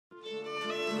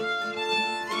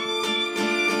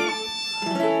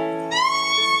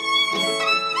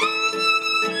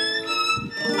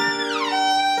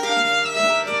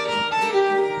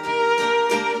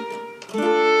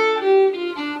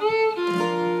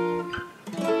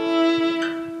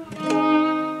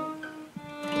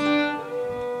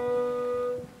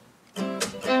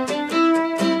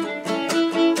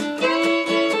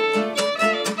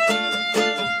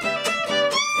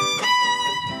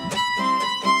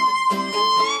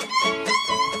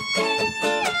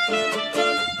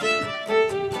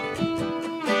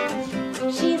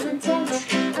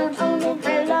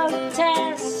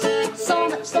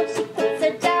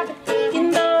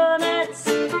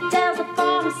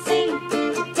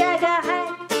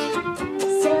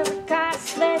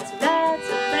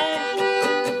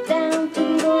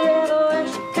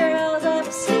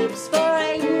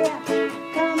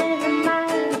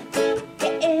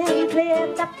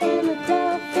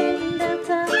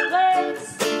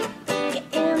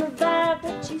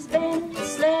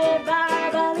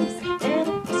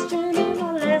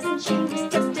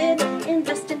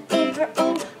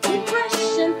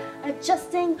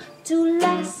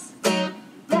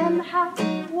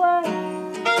power.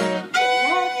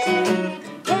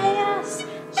 Chaos,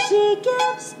 she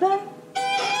gives birth.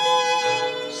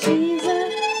 She's a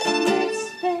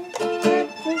misfit,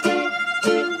 represent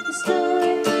to the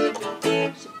story.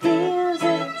 She feels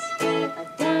it's a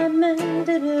diamond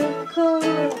in her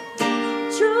core.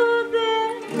 Truth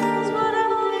is,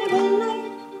 whatever we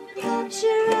believe,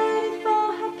 she's ready for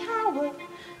her power,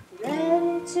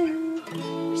 ready to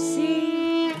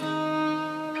receive.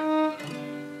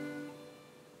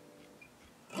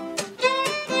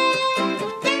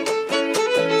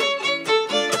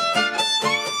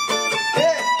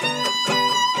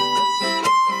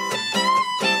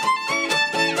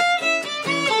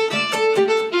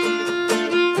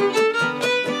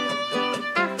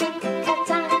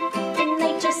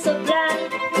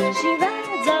 She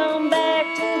rides on back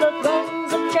to the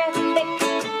thrones of traffic,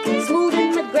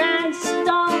 smoothing the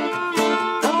grindstone.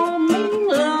 Oh, mean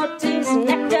lotus,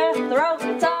 nectar, throat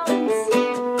tones,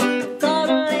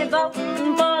 totally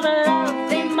voting for the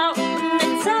lovely mountain.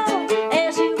 And so,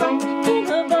 as she wrote in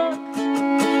her book,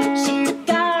 she took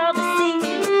all the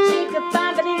seeds she could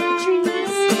find beneath the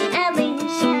trees, and then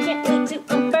she can't wait to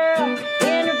unfurl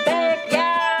in her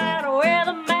backyard, where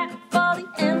the map for the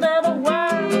end of the world.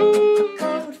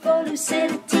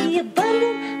 Lucidity,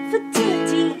 abundant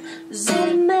fertility,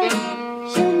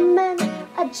 human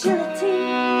agility.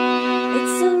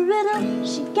 It's a riddle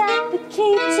she got the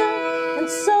key to, and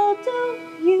so do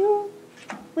you.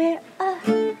 We're a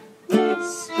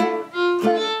mystery,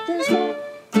 but there's more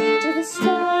to the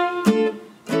story.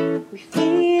 We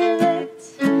feel it,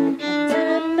 a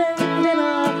diamond in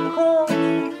our core.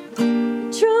 The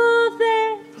truth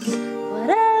is,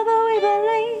 whatever we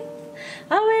believe,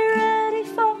 are we ready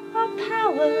for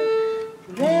power,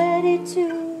 ready to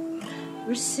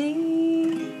receive?